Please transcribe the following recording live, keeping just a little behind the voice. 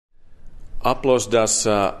Uplause does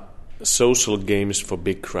social games for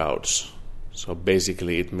big crowds. So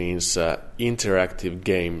basically it means interactive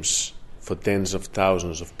games for tens of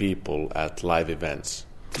thousands of people at live events.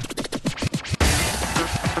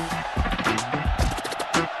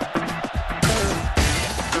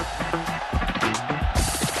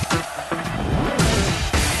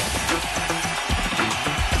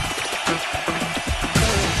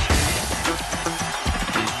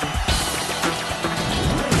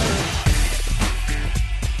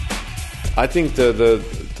 I think the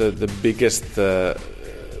biggest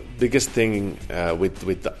thing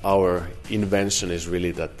with our invention is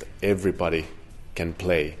really that everybody can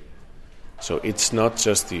play. So it's not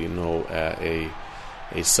just a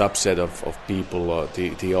subset of people or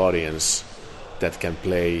the audience that can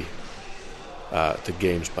play the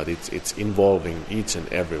games, but it's involving each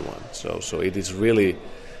and everyone. So it is really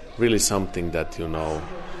something that will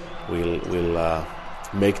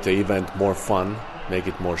make the event more fun, make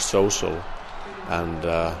it more social, and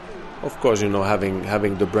of course,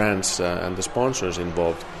 having the brands and the sponsors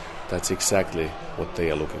involved, that's exactly what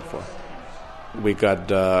they are looking for. We got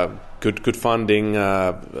good funding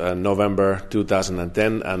November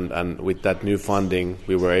 2010, and with that new funding,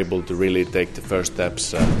 we were able to really take the first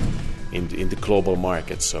steps in the global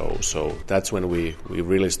market. So that's when we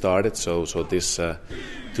really started. So this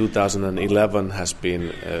 2011 has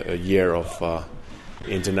been a year of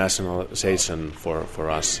internationalization for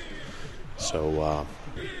us. So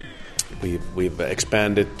we've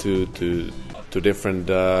expanded to different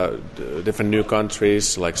new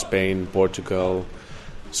countries like Spain, Portugal,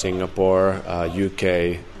 Singapore,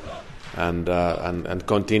 UK, and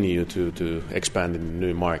continue to expand in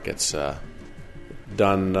new markets.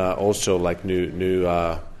 Done also like new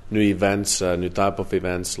events, new type of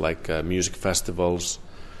events like music festivals,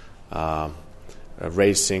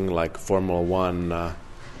 racing like Formula One.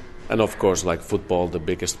 And of course, like football, the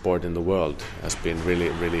biggest sport in the world, has been really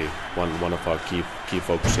one of our key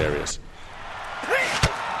focus areas.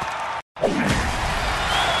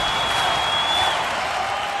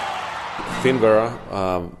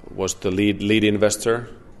 Finnvera was the lead investor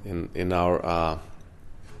in our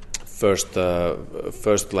first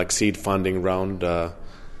like seed funding round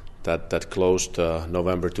that closed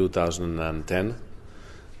November 2010.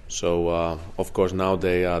 So of course now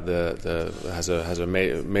they are has a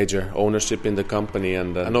major ownership in the company,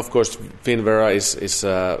 and of course Finnvera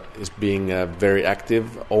is being a very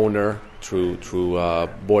active owner through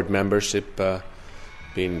board membership,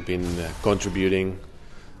 been contributing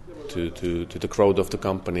to the growth of the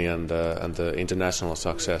company and the international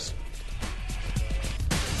success.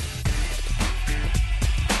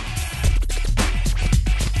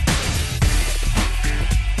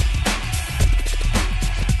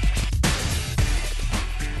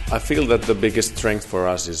 I feel that the biggest strength for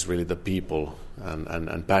us is really the people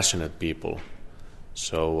and passionate people.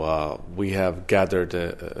 So we have gathered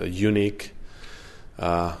a unique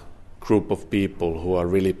group of people who are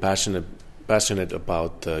really passionate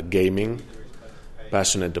about gaming,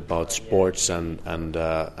 passionate about sports and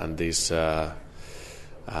these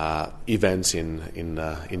events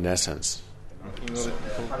in essence.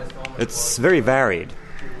 It's very varied.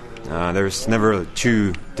 There's never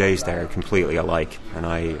 2 days that are completely alike, and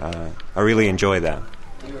I really enjoy that.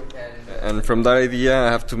 And from that idea,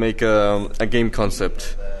 I have to make a game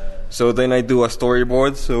concept. So then I do a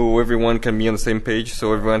storyboard, so everyone can be on the same page,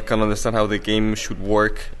 so everyone can understand how the game should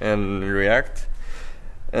work and react.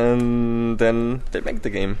 And then they make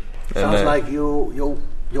the game. Sounds like your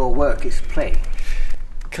work is play.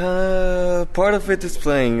 Part of it is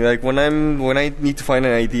playing. Like when I need to find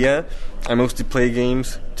an idea, I mostly play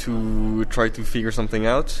games to try to figure something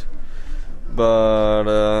out. But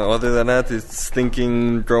other than that, it's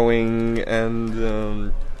thinking, drawing,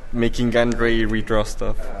 and making Andre redraw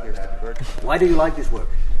stuff. Why do you like this work?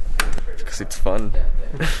 Because it's fun.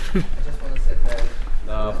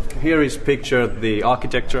 Here is pictured the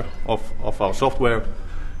architecture of our software,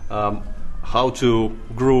 how to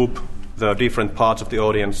group the different parts of the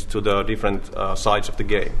audience to the different sides of the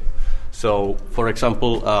game. So, for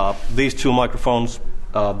example, these 2 microphones,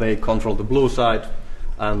 they control the blue side,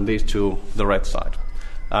 and these 2 the red side.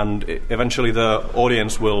 And eventually the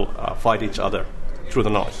audience will fight each other through the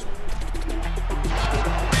noise.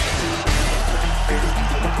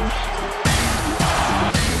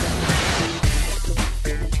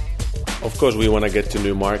 Of course, we want to get to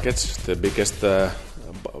new markets. The biggest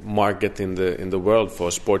market in the world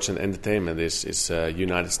for sports and entertainment is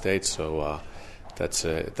United States. So that's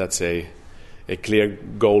a clear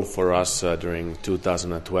goal for us during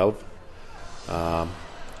 2012.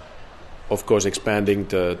 of course, expanding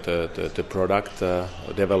the product,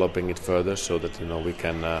 developing it further, so that we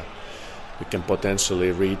can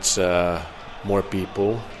potentially reach more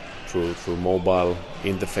people through mobile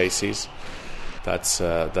interfaces.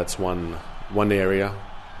 That's one area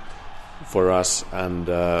for us, and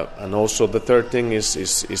also the third thing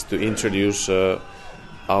is to introduce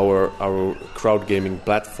our crowd gaming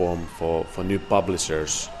platform for new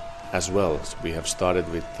publishers as well. So we have started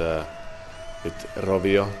with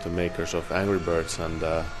Rovio, the makers of Angry Birds, and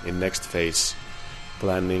in next phase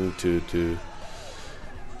planning to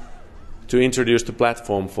introduce the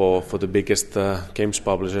platform for the biggest games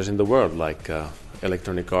publishers in the world, like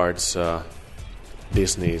Electronic Arts,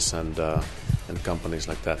 Disney's, and companies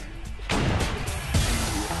like that.